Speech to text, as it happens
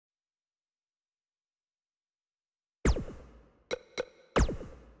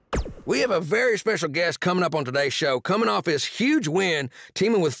We have a very special guest coming up on today's show, coming off his huge win,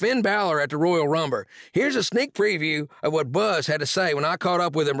 teaming with Finn Balor at the Royal Rumble. Here's a sneak preview of what Buzz had to say when I caught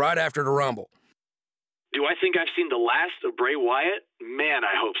up with him right after the Rumble. Do I think I've seen the last of Bray Wyatt? Man,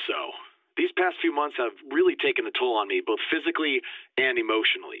 I hope so. These past few months have really taken a toll on me, both physically and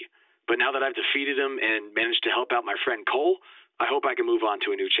emotionally. But now that I've defeated him and managed to help out my friend Cole, I hope I can move on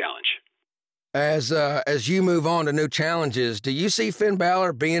to a new challenge. As you move on to new challenges, do you see Finn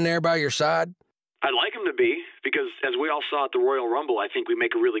Balor being there by your side? I'd like him to be, because as we all saw at the Royal Rumble, I think we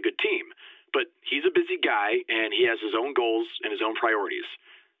make a really good team. But he's a busy guy, and he has his own goals and his own priorities.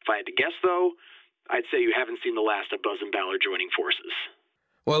 If I had to guess, though, I'd say you haven't seen the last of Buzz and Balor joining forces.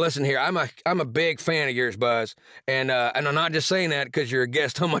 Well, listen here, I'm a big fan of yours, Buzz, and I'm not just saying that because you're a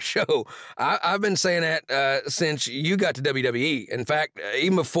guest on my show. I've been saying that since you got to WWE. In fact,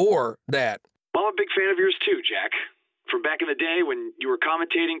 even before that. Well, I'm a big fan of yours too, Jack. From back in the day when you were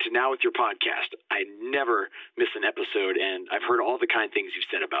commentating to now with your podcast, I never miss an episode, and I've heard all the kind things you've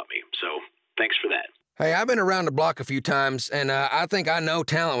said about me, so thanks for that. Hey, I've been around the block a few times, and I think I know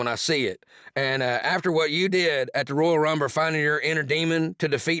talent when I see it. And after what you did at the Royal Rumble, finding your inner demon to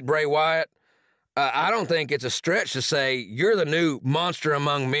defeat Bray Wyatt, I don't think it's a stretch to say you're the new monster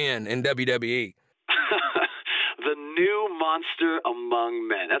among men in WWE. The new monster among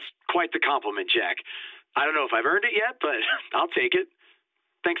men. That's quite the compliment, Jack. I don't know if I've earned it yet, but I'll take it.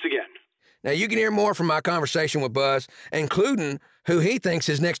 Thanks again. Now, you can hear more from my conversation with Buzz, including who he thinks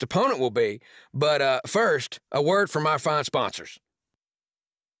his next opponent will be. But first, a word from our fine sponsors.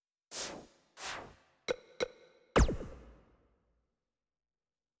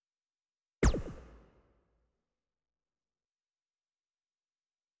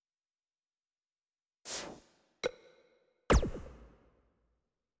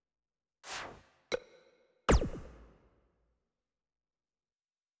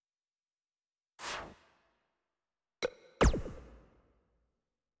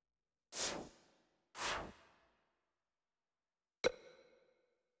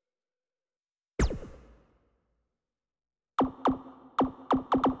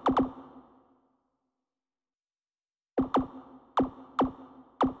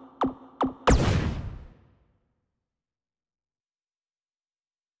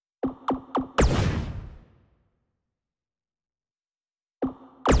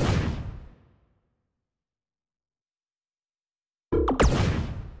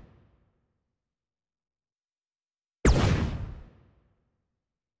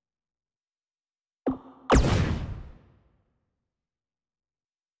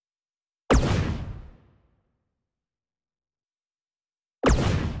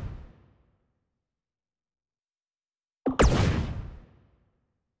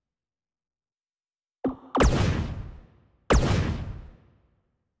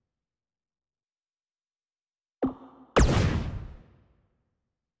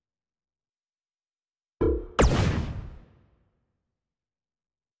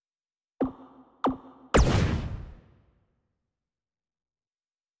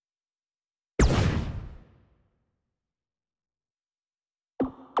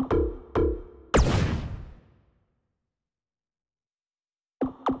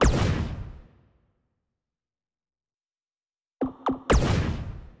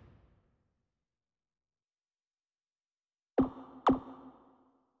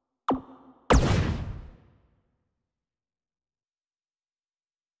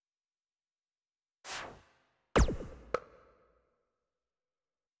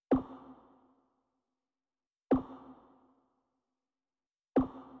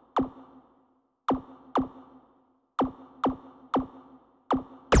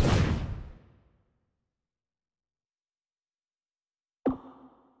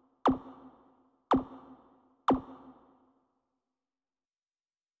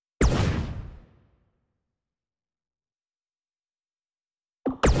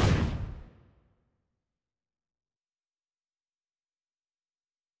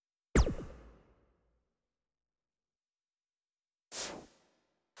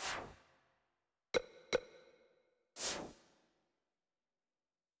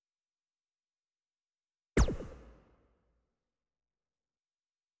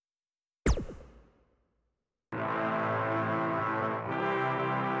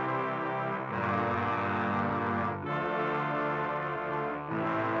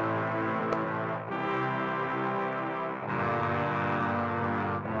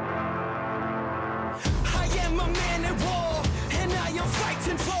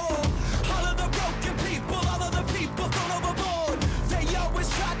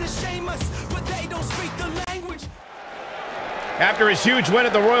 After his huge win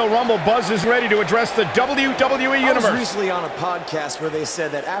at the Royal Rumble, Buzz is ready to address the WWE Universe. I was recently on a podcast where they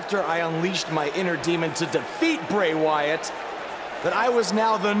said that after I unleashed my inner demon to defeat Bray Wyatt, that I was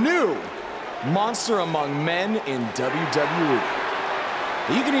now the new monster among men in WWE.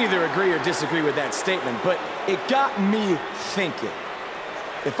 You can either agree or disagree with that statement, but it got me thinking.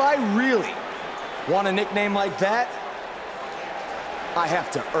 If I really want a nickname like that, I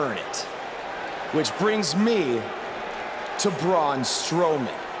have to earn it. Which brings me to Braun Strowman.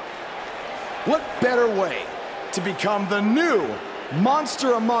 What better way to become the new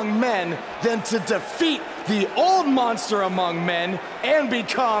monster among men than to defeat the old monster among men and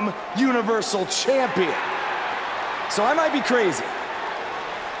become Universal Champion? So I might be crazy,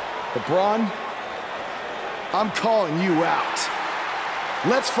 but Braun, I'm calling you out.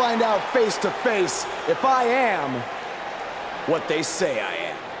 Let's find out face to face if I am what they say I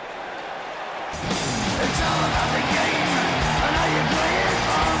am. It's all about the game, and how you play it.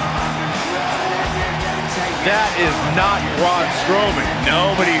 That is not Braun Strowman.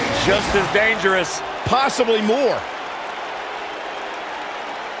 No, but he's just as dangerous. Possibly more.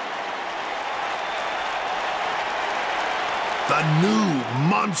 The new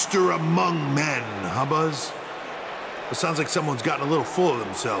monster among men, huh, Buzz? It sounds like someone's gotten a little full of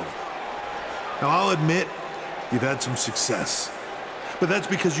themselves. Now, I'll admit, you've had some success. But that's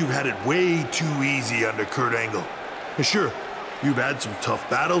because you've had it way too easy under Kurt Angle. And sure, you've had some tough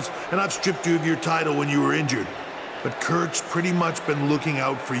battles, and I've stripped you of your title when you were injured. But Kurt's pretty much been looking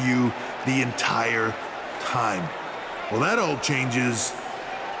out for you the entire time. Well, that all changes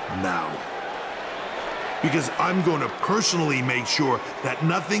now. Because I'm going to personally make sure that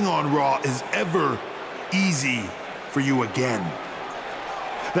nothing on Raw is ever easy for you again.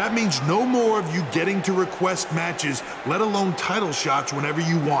 That means no more of you getting to request matches, let alone title shots whenever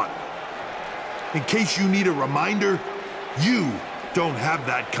you want. In case you need a reminder, you don't have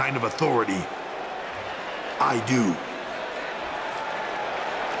that kind of authority. I do.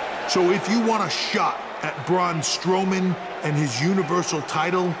 So if you want a shot at Braun Strowman and his Universal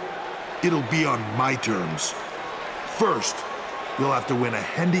title, it'll be on my terms. First, you'll have to win a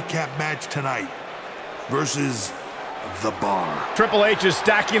handicap match tonight versus The Bar. Triple H is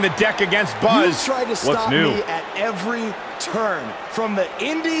stacking the deck against Buzz. You tried to stop me at every turn, from the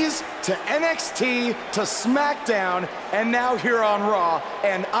Indies to NXT to SmackDown, and now here on Raw,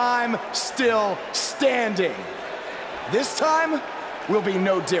 and I'm still standing. This time will be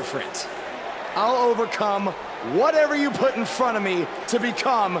no different. I'll overcome whatever you put in front of me to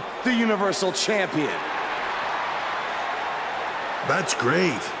become the Universal Champion. That's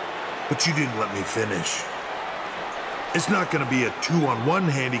great, but you didn't let me finish. It's not going to be a 2-on-1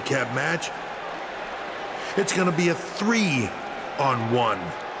 handicap match. It's going to be a 3-on-1.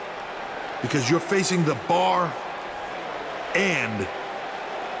 Because you're facing The Bar and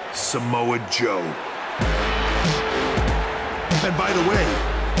Samoa Joe. And by the way,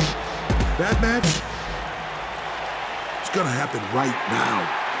 that match is going to happen right now.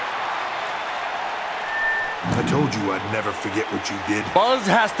 I told you I'd never forget what you did. Buzz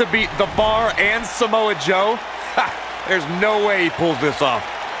has to beat The Bar and Samoa Joe? Ha! There's no way he pulls this off.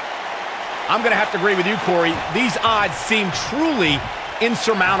 I'm going to have to agree with you, Corey. These odds seem truly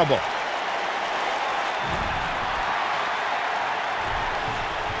insurmountable.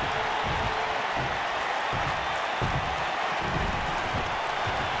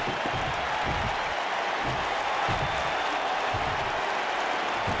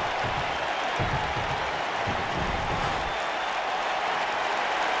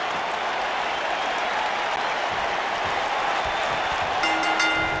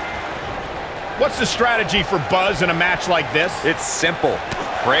 What's the strategy for Buzz in a match like this? It's simple.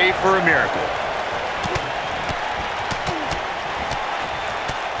 Pray for a miracle.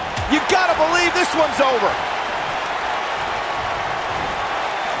 You gotta believe this one's over.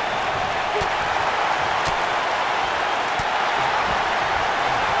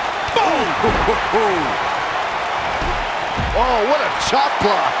 Boom! Oh, what a chop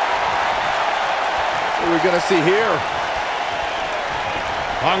block. What are we gonna see here?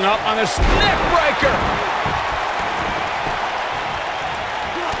 Hung up on this neck breaker.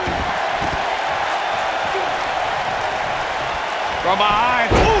 From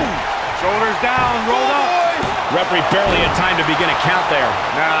behind. Boom! Shoulders down, rolled up. Referee barely had time to begin a count there.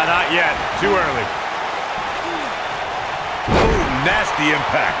 Nah, not yet. Too early. Boom, nasty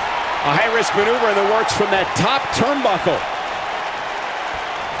impact. A high-risk maneuver in the works from that top turnbuckle.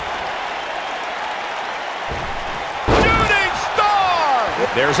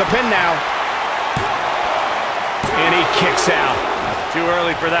 There's a pin now. And he kicks out. Too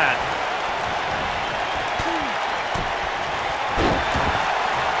early for that.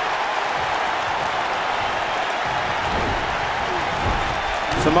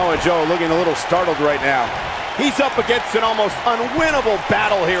 Samoa Joe looking a little startled right now. He's up against an almost unwinnable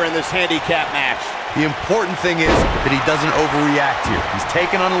battle here in this handicap match. The important thing is that he doesn't overreact here. He's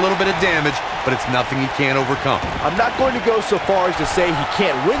taken on a little bit of damage, but it's nothing he can't overcome. I'm not going to go so far as to say he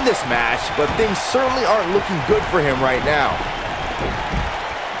can't win this match, but things certainly aren't looking good for him right now.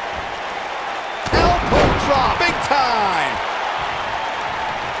 Elbow drop, big time!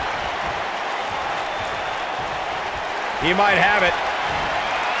 He might have it.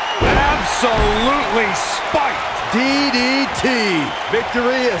 Absolutely spiked. DDT.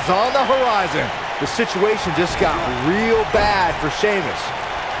 Victory is on the horizon. The situation just got real bad for Sheamus.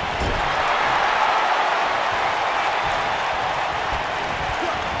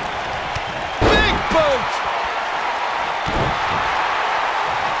 Big boot.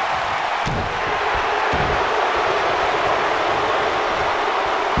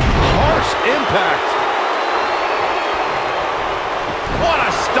 Harsh impact. What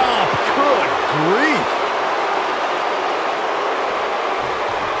a stomp. Good grief.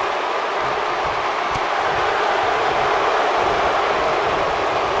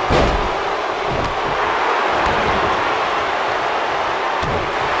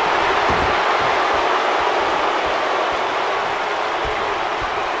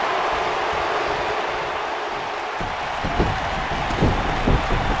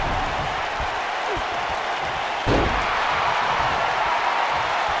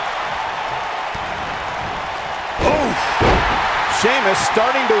 Sheamus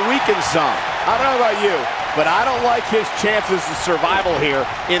starting to weaken some. I don't know about you, but I don't like his chances of survival here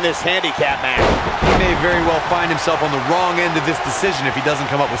in this handicap match. He may very well find himself on the wrong end of this decision if he doesn't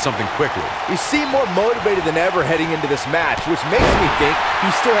come up with something quickly. He seemed more motivated than ever heading into this match, which makes me think he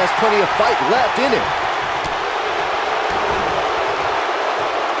still has plenty of fight left in him.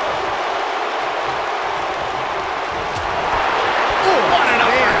 Ooh, what an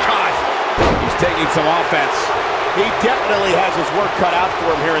uppercut! He's taking some offense. He definitely has his work cut out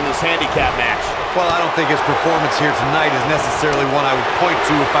for him here in this handicap match. Well, I don't think his performance here tonight is necessarily one I would point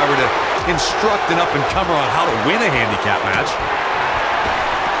to if I were to instruct an up-and-comer on how to win a handicap match.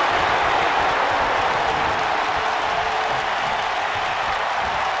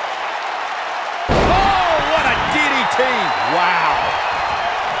 Oh, what a DDT! Wow.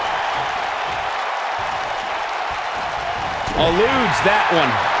 Eludes that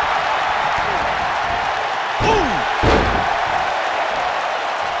one.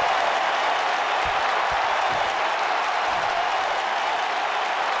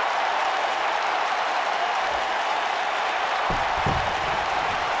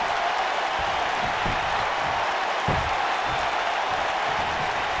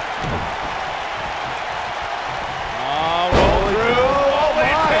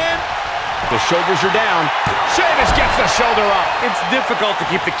 The shoulders are down. Sheamus gets the shoulder up. It's difficult to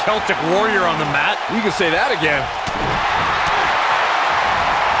keep the Celtic Warrior on the mat. You can say that again.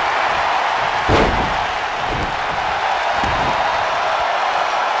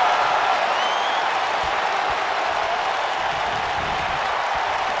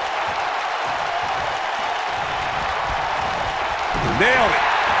 Nailed it.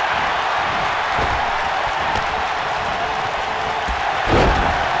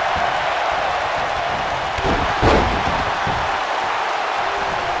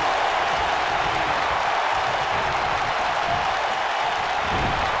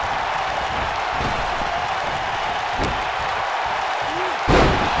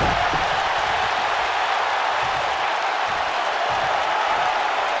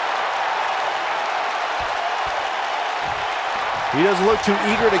 He doesn't look too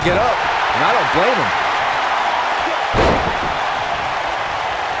eager to get up, and I don't blame him.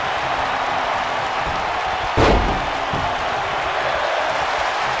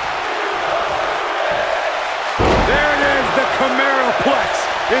 There it is. The Cameraplex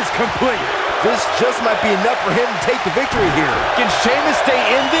is complete. This just might be enough for him to take the victory here. Can Sheamus stay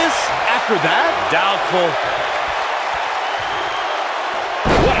in this after that? Doubtful.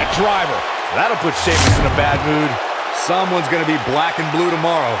 What a driver. That'll put Sheamus in a bad mood. Someone's going to be black and blue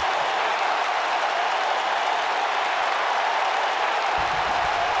tomorrow.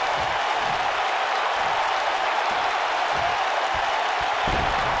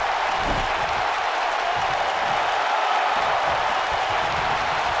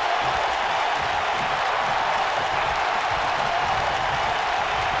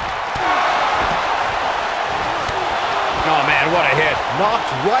 Oh, man, what a hit.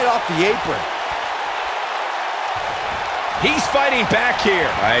 Knocked right off the apron. He's fighting back here.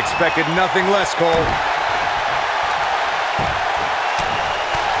 I expected nothing less, Cole.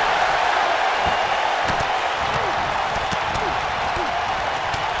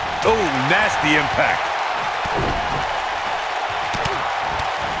 nasty impact.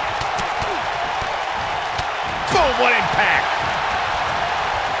 Boom, what impact.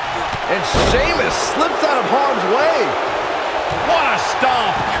 And Sheamus slips out of harm's way. What a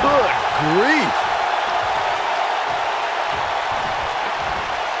stomp. Good grief.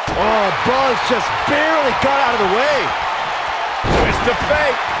 Oh, Buzz just barely got out of the way. Twist of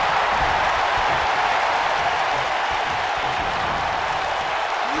fate.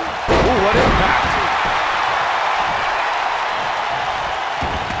 Ooh, what impact.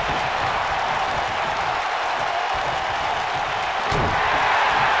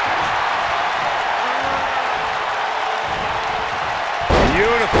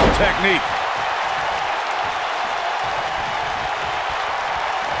 Beautiful technique.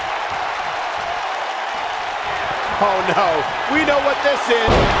 Oh no, we know what this is.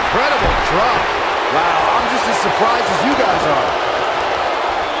 Incredible drop. Wow, I'm just as surprised as you guys are.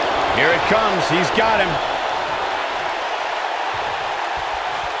 Here it comes, he's got him.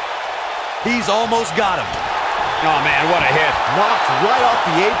 He's almost got him. Oh man, what a hit. Knocked right off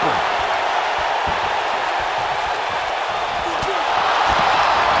the apron.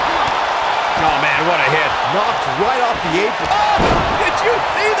 Oh man, what a hit. Knocked right off the apron. Oh, did you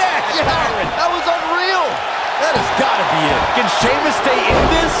see that? Yeah, that was unreal. That has got to be it. Can Sheamus stay in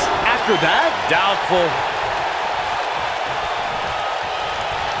this after that? Doubtful.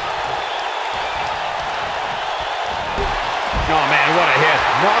 Oh man, what a hit.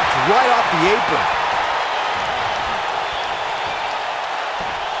 Knocked right off the apron.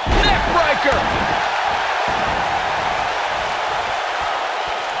 Neck breaker.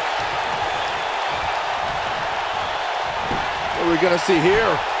 What are we going to see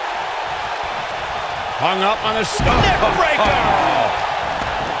here? Hung up on the neck breaker.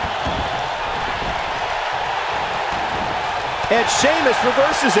 And Sheamus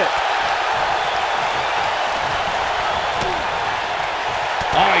reverses it.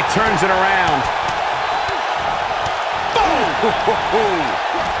 Oh, he turns it around. Boom!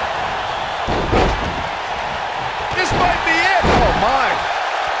 This might be it. Oh, my.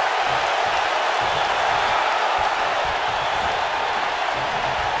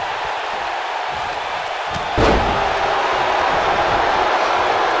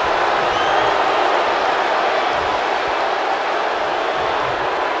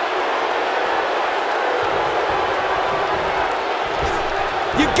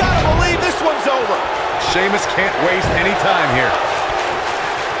 You gotta believe this one's over. Sheamus can't waste any time here.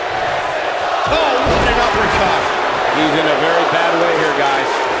 Oh, what an uppercut. He's in a very bad way here, guys.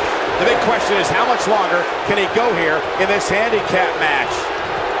 The big question is, how much longer can he go here in this handicap match?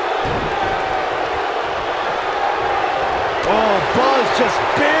 Oh, Buzz just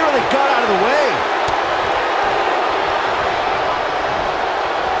barely got out of the way.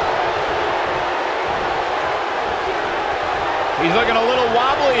 He's looking a little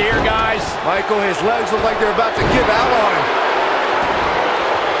wobbly here, guys. Michael, his legs look like they're about to give out on him.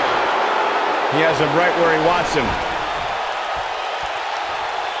 He has him right where he wants him.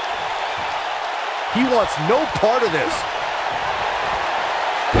 He wants no part of this.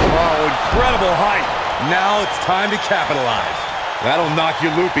 Oh, incredible height. Now it's time to capitalize. That'll knock you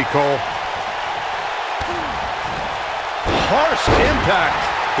loopy, Cole. Harsh impact.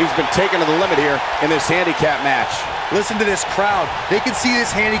 He's been taken to the limit here in this handicap match. Listen to this crowd. They can see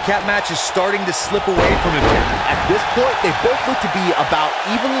this handicap match is starting to slip away from him here. At this point, they both look to be about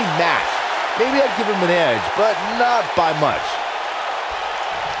evenly matched. Maybe I'd give him an edge, but not by much.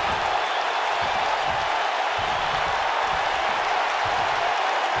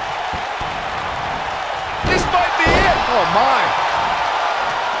 This might be it. Oh, my.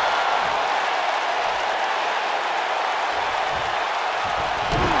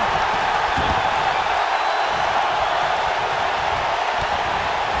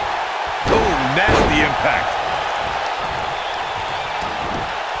 Nasty impact.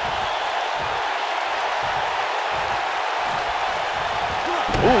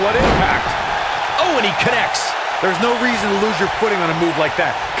 Ooh, what impact. Oh, and he connects. There's no reason to lose your footing on a move like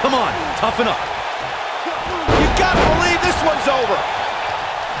that. Come on, toughen up. You gotta believe this one's over.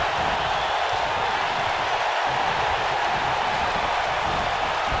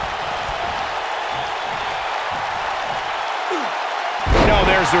 No,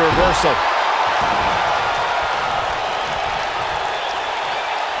 there's the reversal.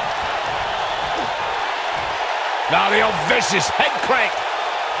 Now the old vicious head crank.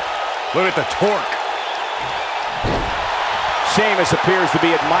 Look at the torque. Sheamus appears to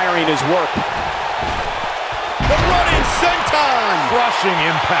be admiring his work. The running senton. Crushing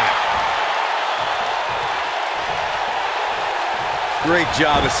impact. Great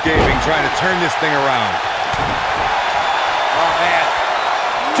job escaping, trying to turn this thing around. Oh, man.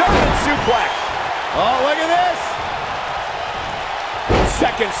 German suplex. Oh, look at this.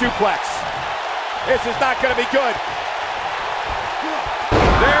 Second suplex. This is not going to be good.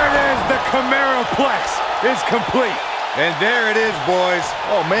 There it is. The Cameraplex is complete. And there it is, boys.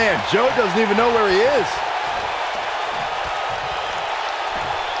 Oh, man, Joe doesn't even know where he is.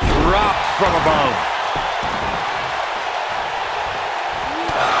 Dropped from above.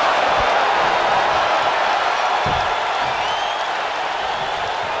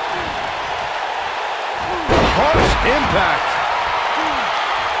 Harsh impact.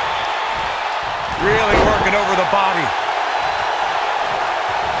 Really working over the body.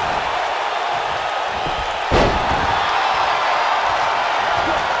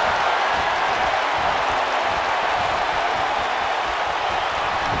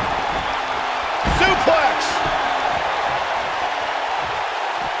 Suplex.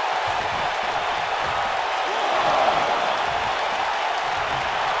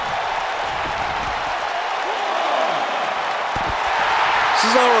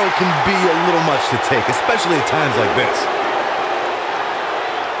 Cesaro can be a little much to take, especially at times like this.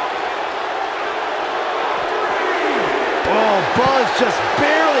 Oh, Buzz just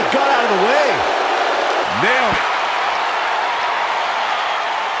barely got out of the way. Nailed it.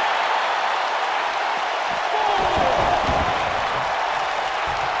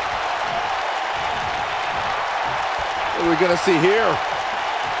 What are we going to see here?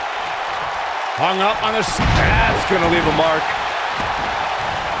 Hung up on the... That's going to leave a mark.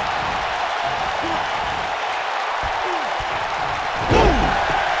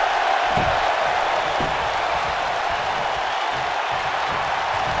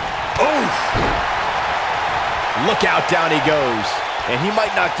 Look out, down he goes. And he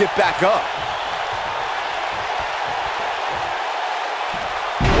might not get back up.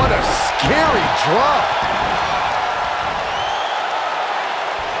 What a scary drop.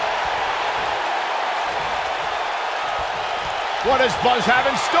 What does Buzz have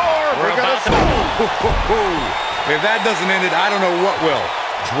in store? We're gonna about to... If that doesn't end it, I don't know what will.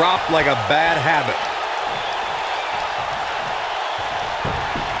 Drop like a bad habit.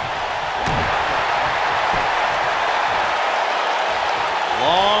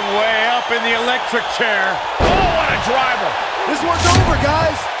 Long way up in the electric chair. Oh, what a driver. This one's over,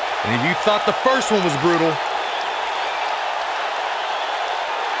 guys. And if you thought the first one was brutal,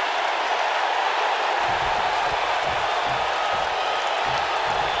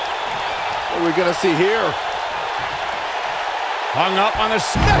 what are we going to see here? Hung up on the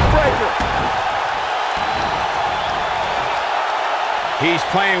neck breaker. He's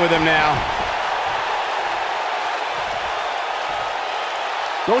playing with him now.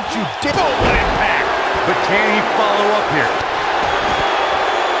 Don't you dare. Oh, what impact. but can he follow up here?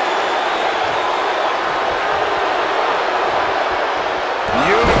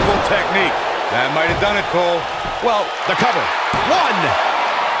 Beautiful technique. That might have done it, Cole. Well, the cover. 1,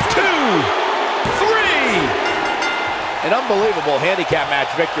 2, 3. An unbelievable handicap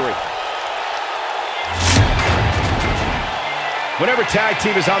match victory. Whenever tag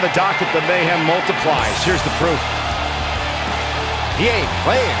team is on the docket, the mayhem multiplies. Here's the proof. He ain't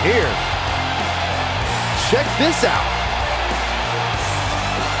playing here. Check this out.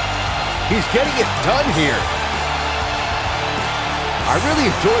 He's getting it done here. I really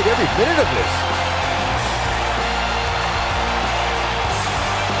enjoyed every minute of this.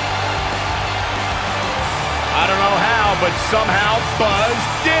 I don't know how, but somehow Buzz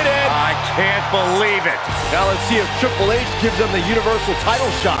did it. I can't believe it. Now let's see if Triple H gives them the Universal title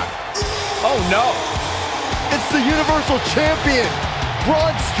shot. Oh no. It's the Universal Champion,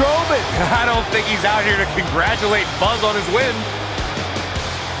 Braun Strowman. I don't think he's out here to congratulate Buzz on his win.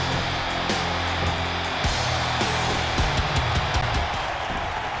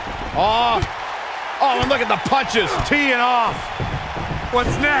 Oh, and look at the punches, teeing off.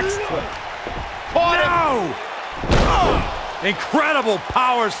 What's next? Caught No! Incredible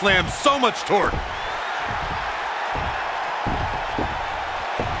power slam, so much torque.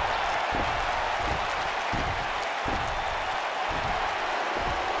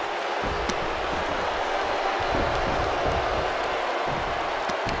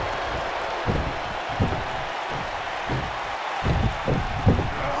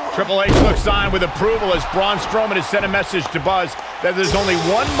 Triple H looks on with approval as Braun Strowman has sent a message to Buzz that there's only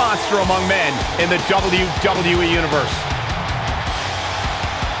one monster among men in the WWE Universe.